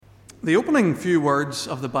The opening few words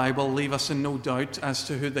of the Bible leave us in no doubt as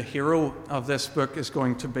to who the hero of this book is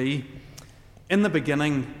going to be. In the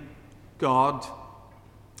beginning, God.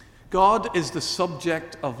 God is the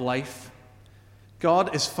subject of life.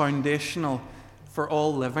 God is foundational for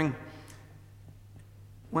all living.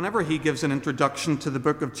 Whenever he gives an introduction to the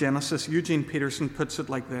book of Genesis, Eugene Peterson puts it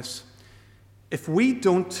like this: if we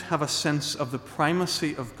don't have a sense of the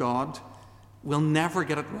primacy of God, we'll never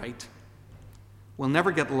get it right. We'll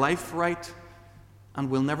never get life right,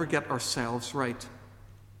 and we'll never get ourselves right.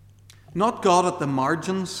 Not God at the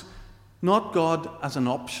margins, not God as an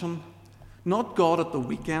option, not God at the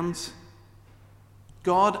weekends.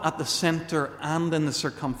 God at the center and in the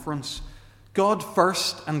circumference. God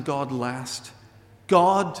first and God last.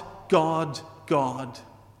 God, God, God.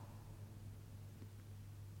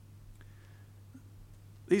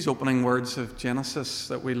 These opening words of Genesis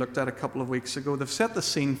that we looked at a couple of weeks ago, they've set the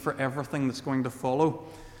scene for everything that's going to follow.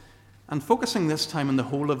 And focusing this time on the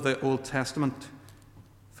whole of the Old Testament,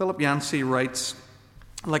 Philip Yancey writes,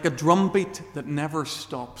 like a drumbeat that never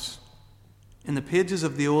stops. In the pages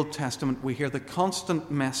of the Old Testament, we hear the constant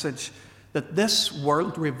message that this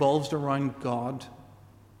world revolves around God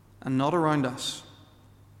and not around us.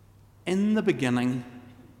 In the beginning,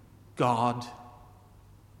 God.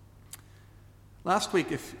 Last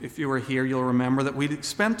week, if you were here, you'll remember that we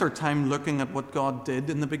spent our time looking at what God did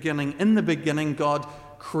in the beginning. In the beginning, God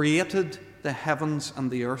created the heavens and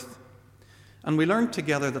the earth. And we learned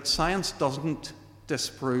together that science doesn't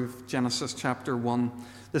disprove Genesis chapter 1.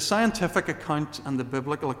 The scientific account and the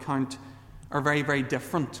biblical account are very, very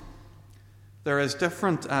different. They're as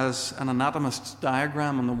different as an anatomist's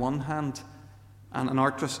diagram on the one hand and an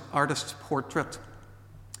artist's portrait.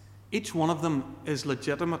 Each one of them is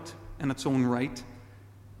legitimate in its own right,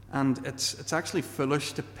 and it's actually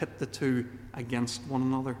foolish to pit the two against one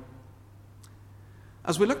another.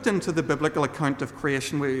 As we looked into the biblical account of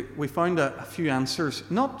creation, we found a few answers,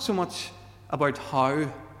 not so much about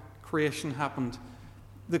how creation happened.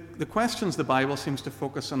 The questions the Bible seems to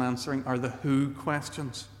focus on answering are the who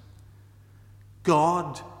questions.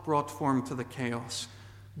 God brought form to the chaos.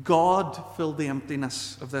 God filled the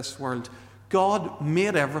emptiness of this world. God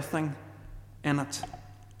made everything in it.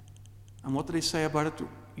 And what did he say about it?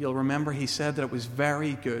 You'll remember he said that it was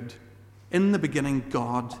very good. In the beginning,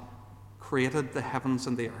 God created the heavens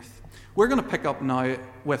and the earth. We're going to pick up now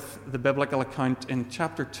with the biblical account in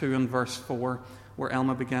chapter 2 and verse 4, where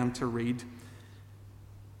Elma began to read.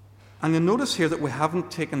 And you'll notice here that we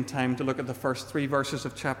haven't taken time to look at the first 3 verses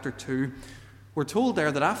of chapter 2. We're told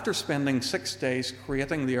there that after spending 6 days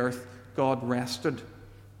creating the earth, God rested.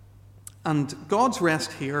 And God's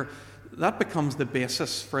rest here, that becomes the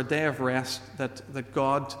basis for a day of rest that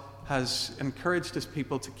God has encouraged his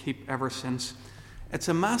people to keep ever since. It's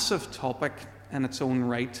a massive topic in its own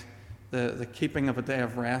right, the keeping of a day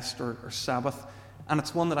of rest or Sabbath. And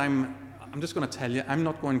it's one that I'm just going to tell you, I'm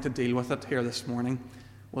not going to deal with it here this morning.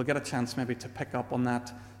 We'll get a chance maybe to pick up on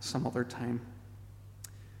that some other time.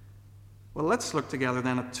 Well, let's look together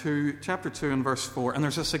then at chapter 2 and verse 4. And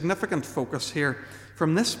there's a significant focus here.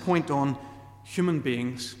 From this point on, human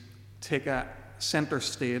beings take a center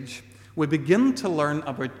stage. We begin to learn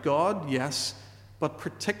about God, yes, but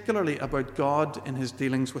particularly about God in his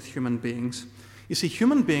dealings with human beings. You see,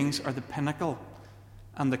 human beings are the pinnacle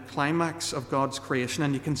and the climax of God's creation,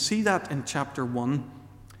 and you can see that in chapter 1.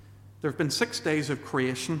 There have been 6 days of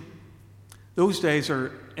creation. Those days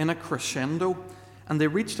are in a crescendo, and they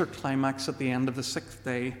reach their climax at the end of the 6th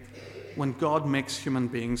day when God makes human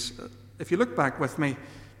beings. If you look back with me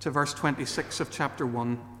to verse 26 of chapter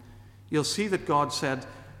 1, you'll see that God said,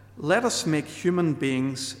 "Let us make human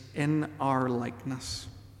beings in our likeness."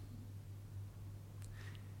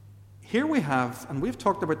 Here we have, and we've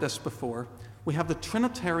talked about this before, we have the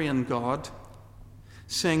Trinitarian God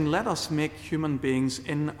saying, "Let us make human beings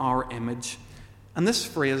in our image." And this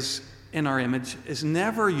phrase, "in our image," is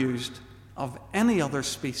never used of any other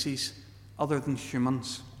species other than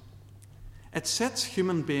humans. It sets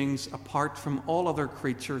human beings apart from all other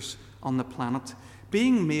creatures on the planet.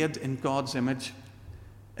 Being made in God's image,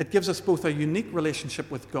 it gives us both a unique relationship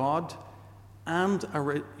with God and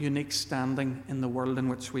a unique standing in the world in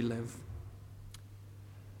which we live.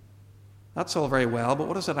 That's all very well, but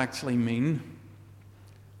what does it actually mean?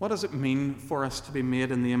 What does it mean for us to be made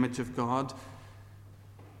in the image of God?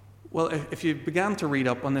 Well, if you began to read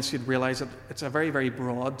up on this, you'd realize that it's a very, very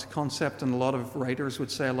broad concept, and a lot of writers would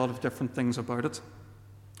say a lot of different things about it.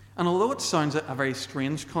 And although it sounds a very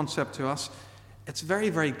strange concept to us, it's a very,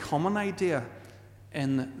 very common idea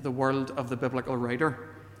in the world of the biblical writer.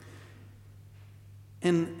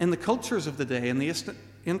 In the cultures of the day, in the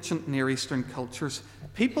ancient Near Eastern cultures,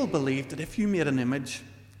 people believed that if you made an image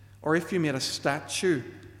or if you made a statue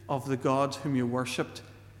of the god whom you worshipped,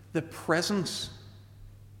 the presence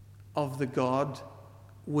of the god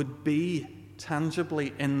would be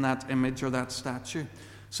tangibly in that image or that statue.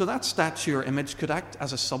 So that statue or image could act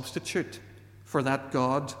as a substitute for that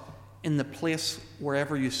god in the place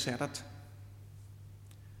wherever you set it.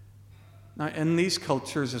 Now, in these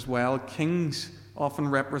cultures as well, kings often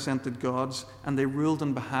represented gods and they ruled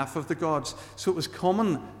on behalf of the gods. So it was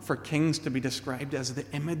common for kings to be described as the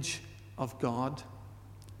image of God.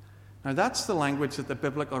 Now, that's the language that the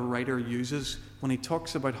biblical writer uses when he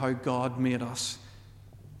talks about how God made us.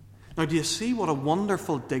 Now, do you see what a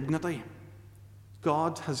wonderful dignity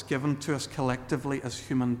God has given to us collectively as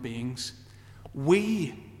human beings?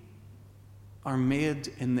 We are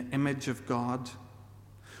made in the image of God.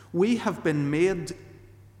 We have been made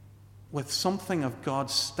with something of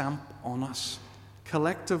God's stamp on us,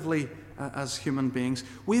 collectively as human beings.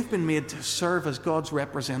 We've been made to serve as God's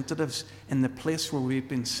representatives in the place where we've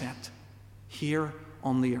been set, here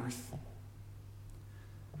on the earth.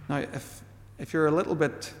 Now, if you're a little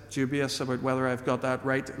bit dubious about whether I've got that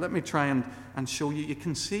right, let me try and show you. You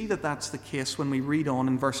can see that that's the case when we read on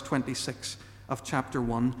in verse 26 of chapter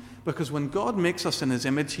 1, because when God makes us in his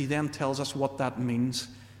image, he then tells us what that means.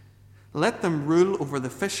 Let them rule over the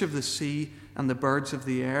fish of the sea and the birds of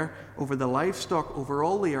the air, over the livestock, over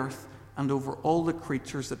all the earth, and over all the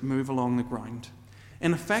creatures that move along the ground.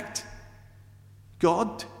 In effect,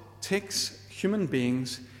 God takes human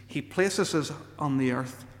beings, he places us on the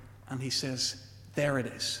earth, and he says, there it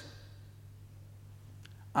is.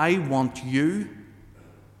 I want you,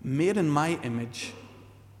 made in my image,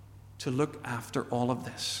 to look after all of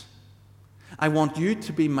this. I want you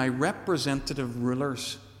to be my representative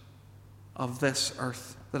rulers of this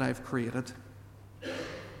earth that I've created.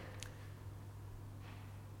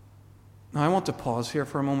 Now, I want to pause here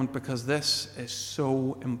for a moment because this is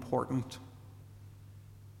so important.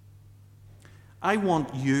 I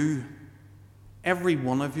want you, every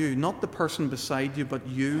one of you, not the person beside you, but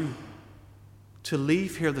you, to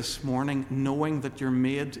leave here this morning knowing that you're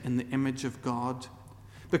made in the image of God.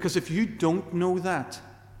 Because if you don't know that,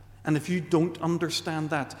 and if you don't understand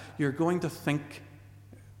that, you're going to think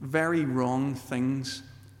very wrong things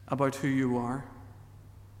about who you are.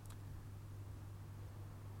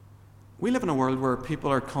 We live in a world where people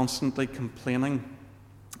are constantly complaining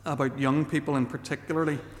about young people in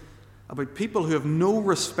particularly, about people who have no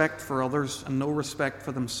respect for others and no respect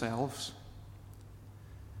for themselves.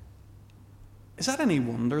 Is that any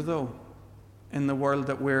wonder, though, in the world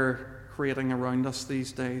that we're creating around us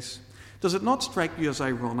these days? Does it not strike you as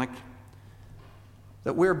ironic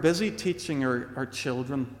that we're busy teaching our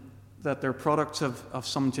children that they're products of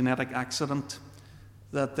some genetic accident,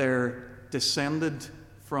 that they're descended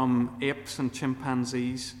from apes and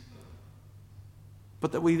chimpanzees,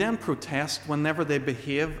 but that we then protest whenever they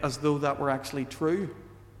behave as though that were actually true,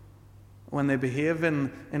 when they behave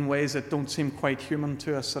in ways that don't seem quite human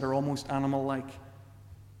to us, that are almost animal-like?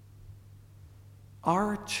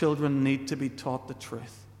 Our children need to be taught the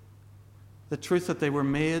truth that they were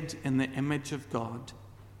made in the image of God,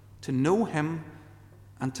 to know him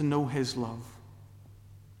and to know his love.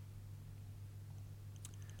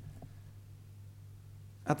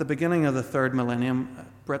 At the beginning of the third millennium,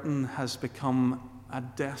 Britain has become a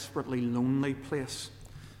desperately lonely place.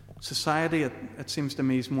 Society, it seems to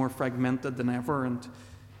me, is more fragmented than ever, and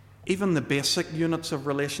even the basic units of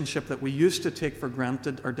relationship that we used to take for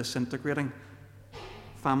granted are disintegrating.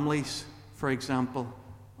 Families, for example,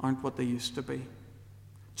 aren't what they used to be.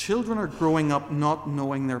 Children are growing up not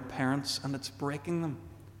knowing their parents, and it's breaking them.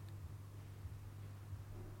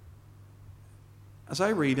 As I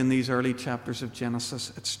read in these early chapters of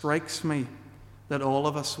Genesis, it strikes me that all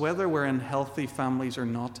of us, whether we're in healthy families or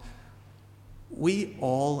not, we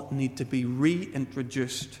all need to be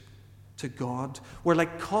reintroduced to God. We're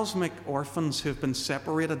like cosmic orphans who have been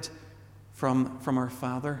separated from our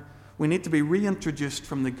Father. We need to be reintroduced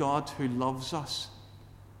from the God who loves us.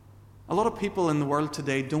 A lot of people in the world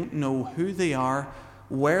today don't know who they are,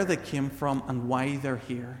 where they came from, and why they're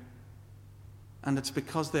here. And it's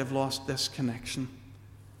because they've lost this connection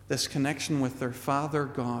with their Father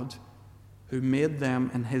God, who made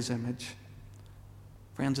them in his image.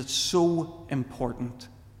 Friends, it's so important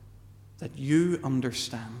that you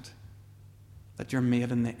understand that you're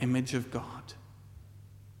made in the image of God.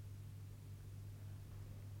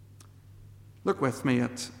 Look with me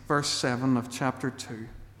at verse 7 of chapter 2.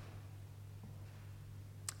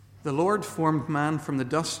 The Lord formed man from the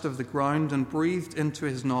dust of the ground and breathed into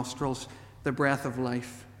his nostrils the breath of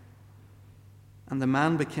life. And the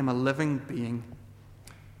man became a living being.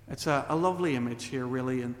 It's a lovely image here,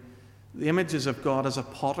 really. And the image is of God as a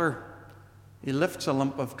potter. He lifts a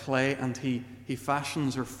lump of clay and he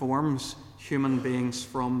fashions or forms human beings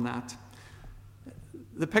from that.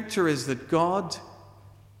 The picture is that God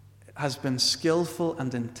has been skillful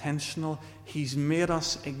and intentional. He's made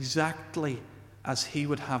us exactly as He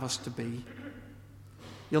would have us to be.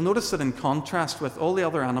 You'll notice that in contrast with all the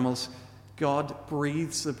other animals, God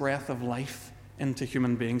breathes the breath of life into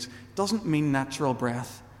human beings. It doesn't mean natural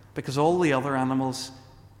breath, because all the other animals,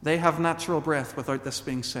 they have natural breath without this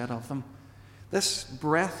being said of them. This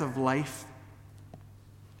breath of life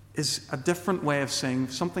is a different way of saying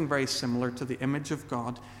something very similar to the image of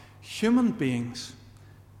God. Human beings,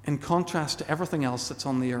 in contrast to everything else that's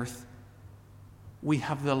on the earth, we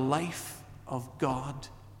have the life of God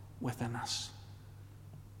within us.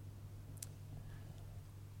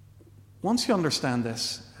 Once you understand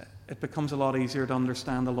this, it becomes a lot easier to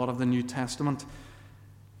understand a lot of the New Testament.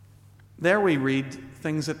 There we read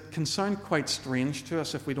things that can sound quite strange to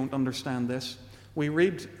us if we don't understand this. We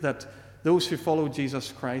read that those who follow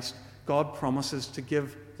Jesus Christ, God promises to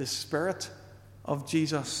give the Spirit of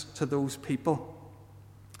Jesus to those people.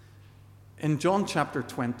 In John chapter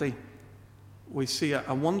 20, we see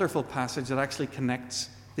a wonderful passage that actually connects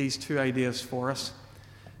these two ideas for us.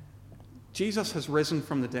 Jesus has risen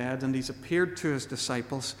from the dead and He's appeared to His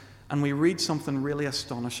disciples, and we read something really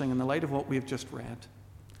astonishing in the light of what we've just read.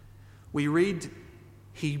 We read,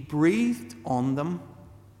 He breathed on them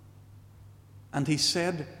and He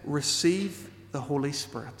said, "Receive the Holy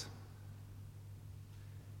Spirit."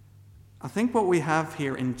 I think what we have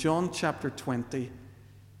here in John chapter 20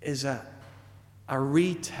 is a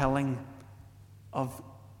retelling of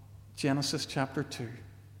Genesis chapter 2.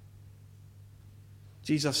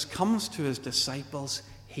 Jesus comes to His disciples,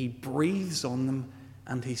 He breathes on them,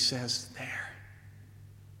 and He says, "There,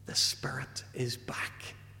 the Spirit is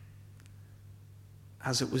back,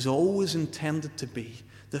 as it was always intended to be.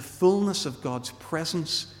 The fullness of God's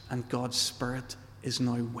presence and God's Spirit is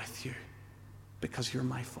now with you because you're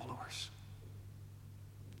my followers."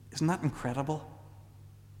 Isn't that incredible?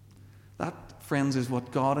 That, friends, is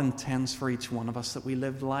what God intends for each one of us, that we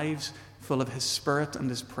live lives full of His Spirit and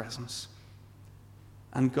His presence.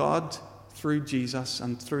 And God, through Jesus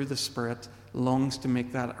and through the Spirit, longs to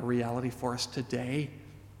make that a reality for us today.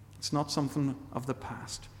 It's not something of the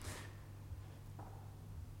past.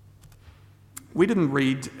 We didn't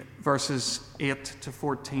read verses 8 to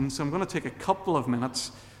 14, so I'm going to take a couple of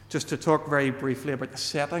minutes just to talk very briefly about the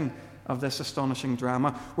setting of this astonishing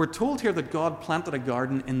drama. We're told here that God planted a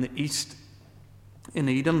garden in the east, in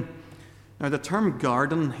Eden. Now, the term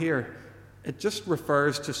garden here, it just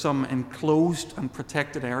refers to some enclosed and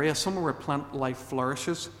protected area, somewhere where plant life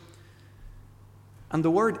flourishes. And the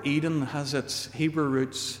word Eden has its Hebrew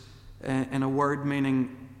roots in a word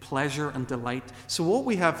meaning pleasure and delight. So what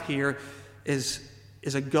we have here is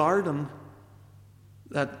a garden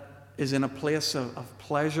that is in a place of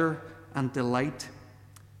pleasure and delight.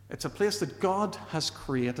 It's a place that God has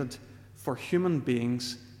created for human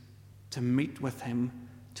beings to meet with Him,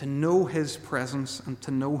 to know His presence and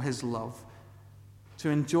to know His love, to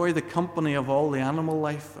enjoy the company of all the animal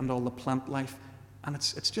life and all the plant life. And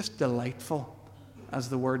it's just delightful, as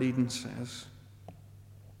the word Eden says.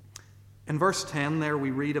 In verse 10 there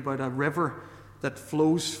we read about a river that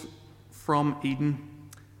flows from Eden,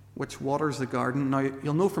 which waters the garden. Now,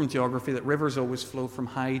 you'll know from geography that rivers always flow from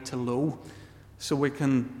high to low. So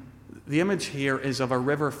the image here is of a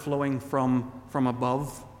river flowing from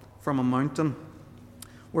above, from a mountain.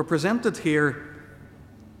 We're presented here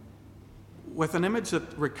with an image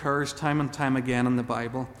that recurs time and time again in the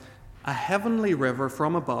Bible. A heavenly river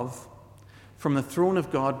from above, from the throne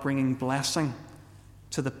of God, bringing blessing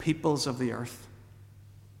to the peoples of the earth.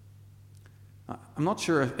 I'm not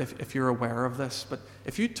sure if you're aware of this, but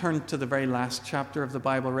if you turn to the very last chapter of the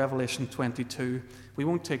Bible, Revelation 22, we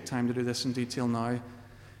won't take time to do this in detail now,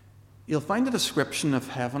 you'll find a description of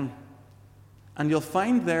heaven, and you'll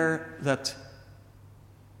find there that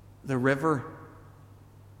the river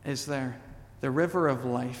is there, the river of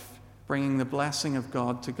life, bringing the blessing of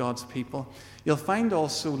God to God's people. You'll find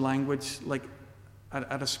also language like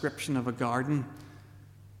a description of a garden,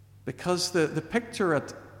 because the picture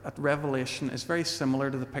at Revelation is very similar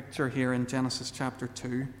to the picture here in Genesis chapter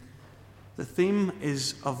 2. The theme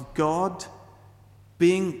is of God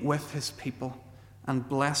being with His people and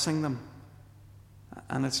blessing them.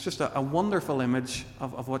 And it's just a wonderful image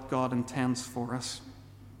of what God intends for us.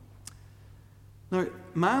 Now,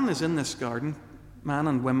 man is in this garden. Man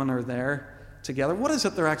and women are there together. What is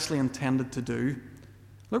it they're actually intended to do?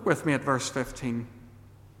 Look with me at verse 15,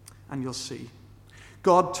 and you'll see.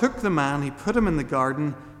 God took the man, He put him in the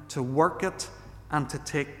garden to work it, and to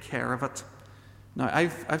take care of it. Now,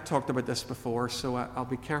 I've talked about this before, so I'll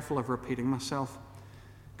be careful of repeating myself.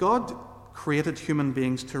 God created human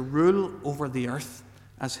beings to rule over the earth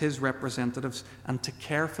as his representatives and to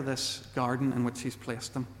care for this garden in which he's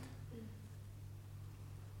placed them.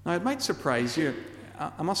 Now, it might surprise you.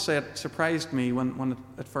 I must say it surprised me when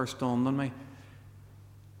it first dawned on me.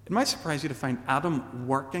 It might surprise you to find Adam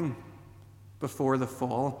working before the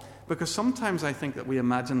fall, because sometimes I think that we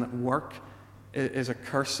imagine that work is a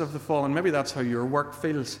curse of the fall, and maybe that's how your work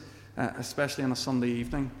feels, especially on a Sunday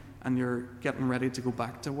evening and you're getting ready to go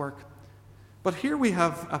back to work. But here we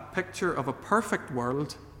have a picture of a perfect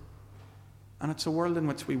world, and it's a world in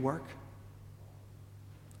which we work.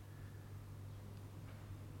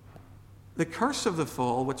 The curse of the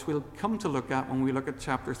fall, which we'll come to look at when we look at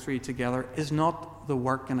chapter 3 together, is not the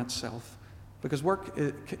work in itself, because work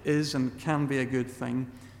is and can be a good thing.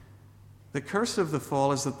 The curse of the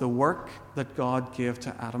fall is that the work that God gave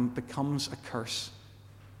to Adam becomes a curse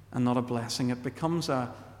and not a blessing. It becomes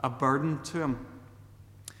a burden to him.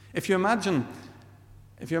 If you imagine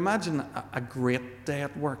a great day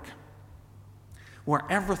at work, where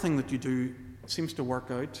everything that you do seems to work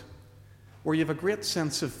out, where you have a great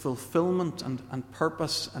sense of fulfillment and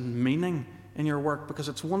purpose and meaning in your work because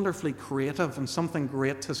it's wonderfully creative and something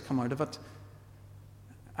great has come out of it,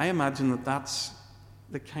 I imagine that that's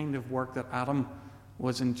the kind of work that Adam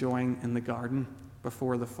was enjoying in the garden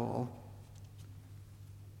before the fall.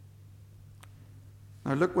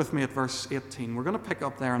 Now look with me at verse 18. We're going to pick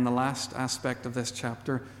up there on the last aspect of this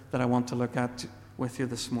chapter that I want to look at with you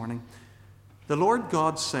this morning. The Lord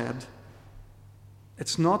God said,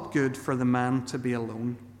 "It's not good for the man to be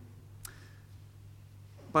alone."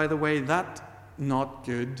 By the way, that "not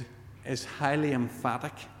good" is highly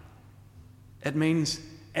emphatic. It means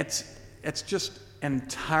it's just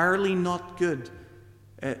entirely not good.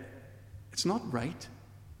 It's not right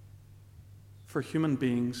for human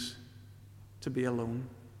beings to be alone.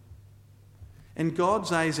 In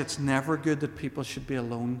God's eyes, it's never good that people should be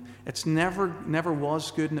alone. It's never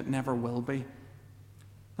was good, and it never will be.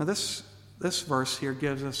 Now this verse here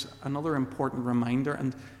gives us another important reminder,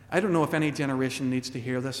 and I don't know if any generation needs to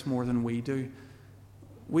hear this more than we do.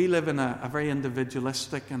 We live in a very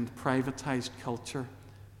individualistic and privatized culture,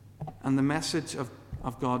 and the message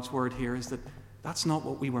of God's word here is that that's not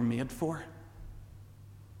what we were made for.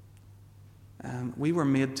 We were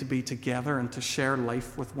made to be together and to share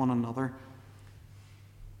life with one another.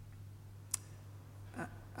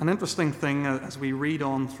 An interesting thing as we read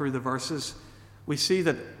on through the verses, we see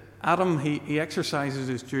that Adam, he exercises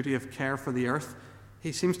his duty of care for the earth.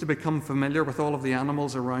 He seems to become familiar with all of the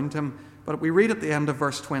animals around him. But we read at the end of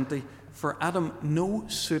verse 20, "For Adam no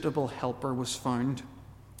suitable helper was found."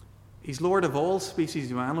 He's Lord of all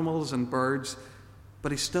species of animals and birds,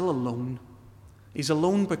 but he's still alone. He's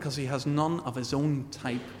alone because he has none of his own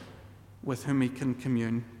type with whom he can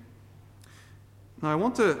commune. Now I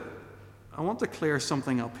want to clear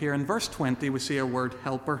something up here. In verse 20 we see a word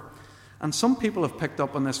helper. And some people have picked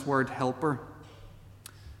up on this word helper.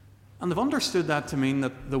 And they've understood that to mean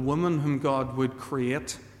that the woman whom God would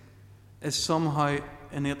create is somehow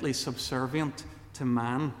innately subservient to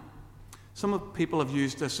man. Some people have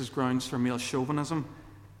used this as grounds for male chauvinism.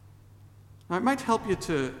 Now, it might help you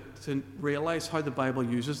to realize how the Bible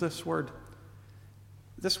uses this word.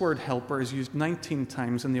 This word helper is used 19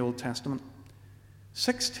 times in the Old Testament.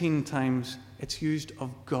 16 times it's used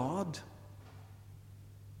of God.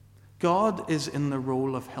 God is in the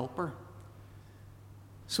role of helper.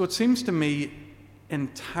 So it seems to me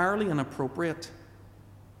entirely inappropriate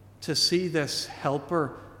to see this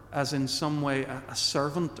helper as in some way a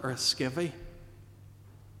servant or a skivvy.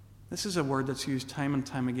 This is a word that's used time and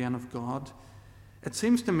time again of God. It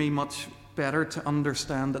seems to me much better to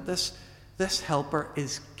understand that this helper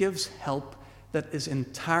gives help that is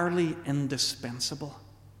entirely indispensable.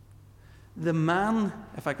 The man,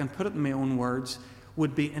 if I can put it in my own words,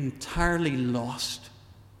 would be entirely lost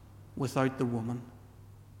without the woman.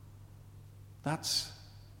 That's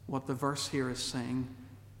what the verse here is saying.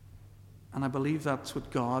 And I believe that's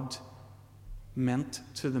what God meant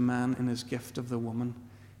to the man in his gift of the woman.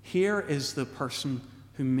 Here is the person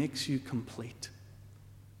who makes you complete,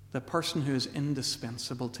 the person who is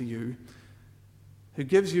indispensable to you, who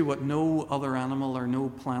gives you what no other animal or no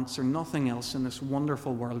plants or nothing else in this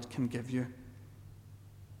wonderful world can give you.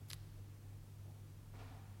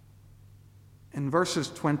 In verses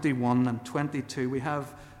 21 and 22, we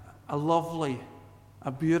have a lovely, a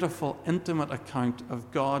beautiful, intimate account of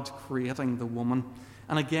God creating the woman.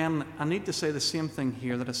 And again, I need to say the same thing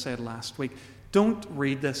here that I said last week. Don't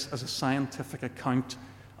read this as a scientific account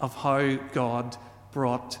of how God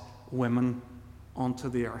brought women onto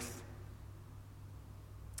the earth.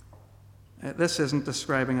 This isn't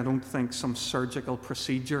describing, I don't think, some surgical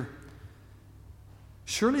procedure.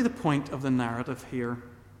 Surely the point of the narrative here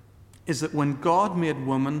is that when God made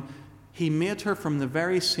woman, he made her from the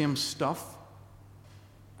very same stuff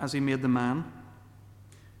as he made the man.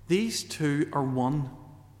 These two are one.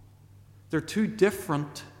 They're two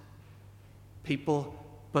different people,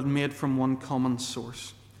 but made from one common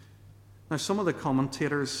source. Now, some of the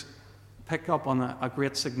commentators pick up on a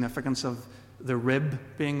great significance of the rib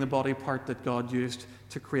being the body part that God used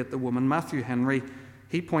to create the woman. Matthew Henry,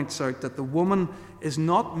 he points out that the woman is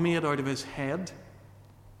not made out of his head,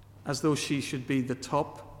 as though she should be the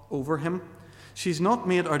top over him. She's not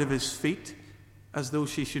made out of his feet, as though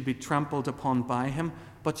she should be trampled upon by him,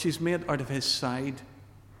 but she's made out of his side,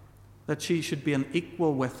 that she should be an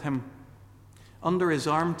equal with him, under his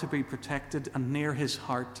arm to be protected, and near his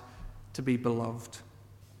heart to be beloved.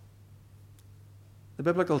 The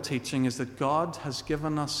biblical teaching is that God has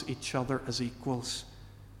given us each other as equals,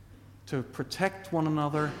 to protect one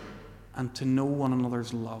another and to know one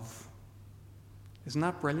another's love. Isn't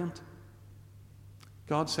that brilliant?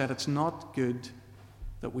 God said it's not good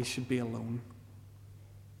that we should be alone.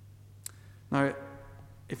 Now,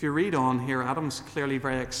 if you read on here, Adam's clearly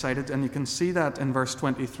very excited, and you can see that in verse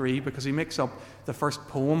 23 because he makes up the first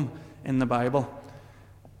poem in the Bible.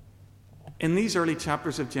 In these early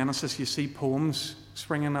chapters of Genesis, you see poems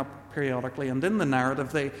springing up periodically, and in the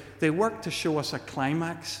narrative, they work to show us a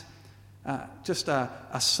climax, just a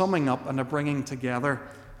summing up and a bringing together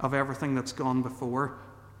of everything that's gone before.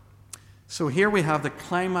 So here we have the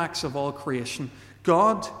climax of all creation.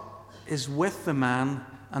 God is with the man,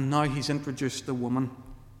 and now he's introduced the woman.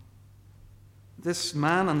 This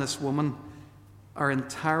man and this woman are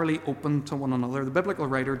entirely open to one another. The biblical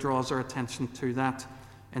writer draws our attention to that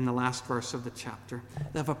in the last verse of the chapter.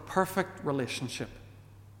 They have a perfect relationship.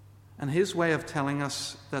 And his way of telling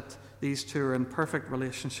us that these two are in perfect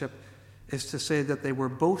relationship is to say that they were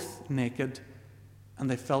both naked and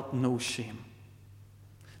they felt no shame.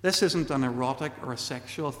 This isn't an erotic or a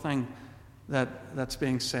sexual thing that's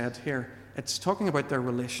being said here. It's talking about their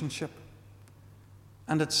relationship.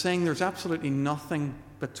 And it's saying there's absolutely nothing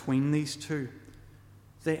between these two.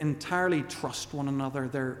 They entirely trust one another.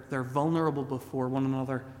 They're vulnerable before one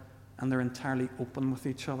another, and they're entirely open with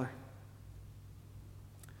each other.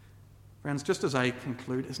 Friends, just as I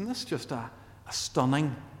conclude, isn't this just a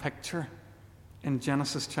stunning picture in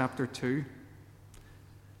Genesis chapter 2?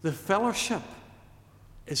 The fellowship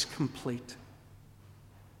is complete.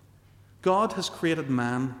 God has created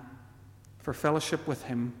man for fellowship with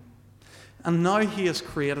him, and now he has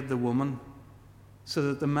created the woman so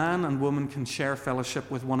that the man and woman can share fellowship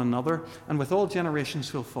with one another and with all generations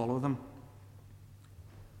who will follow them.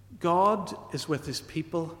 God is with his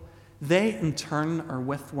people. They, in turn, are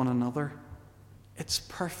with one another. It's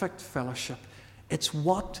perfect fellowship. It's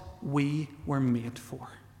what we were made for.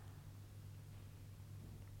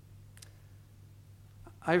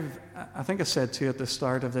 I think I said to you at the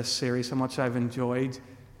start of this series how much I've enjoyed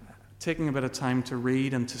taking a bit of time to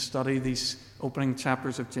read and to study these opening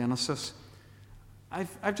chapters of Genesis.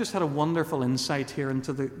 I've just had a wonderful insight here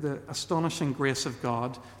into the astonishing grace of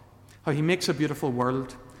God, how he makes a beautiful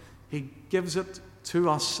world. He gives it to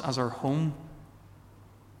us as our home.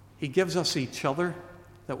 He gives us each other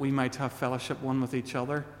that we might have fellowship one with each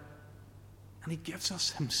other. And he gives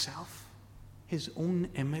us himself, his own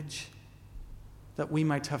image, that we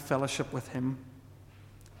might have fellowship with him.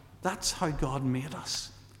 That's how God made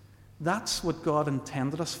us. That's what God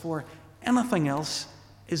intended us for. Anything else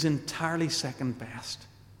is entirely second best.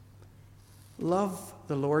 Love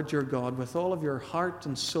the Lord your God with all of your heart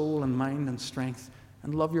and soul and mind and strength,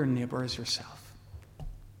 and love your neighbor as yourself.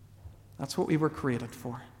 That's what we were created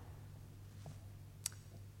for.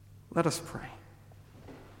 Let us pray.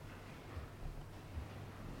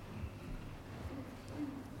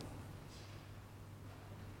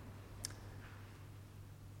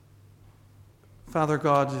 Father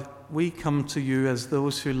God, we come to you as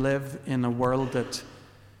those who live in a world that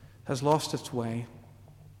has lost its way.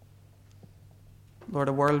 Lord,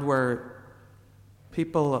 a world where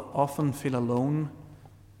people often feel alone,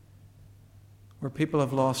 where people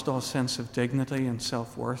have lost all sense of dignity and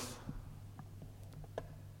self-worth.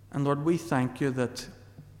 And Lord, we thank you that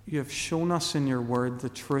you have shown us in your word the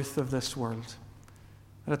truth of this world,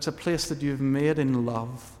 that it's a place that you've made in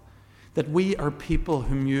love, that we are people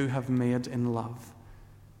whom you have made in love.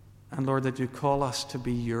 And Lord, that you call us to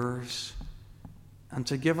be yours and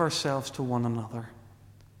to give ourselves to one another.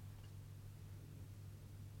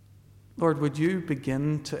 Lord, would you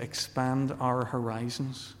begin to expand our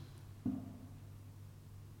horizons?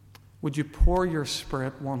 Would you pour your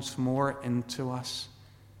Spirit once more into us,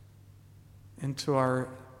 into our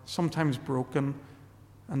sometimes broken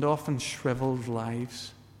and often shriveled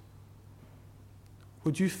lives?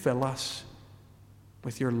 Would you fill us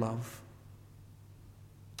with your love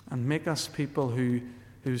and make us people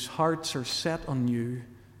whose hearts are set on you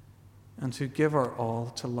and who give our all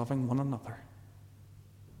to loving one another?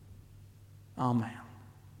 Amen.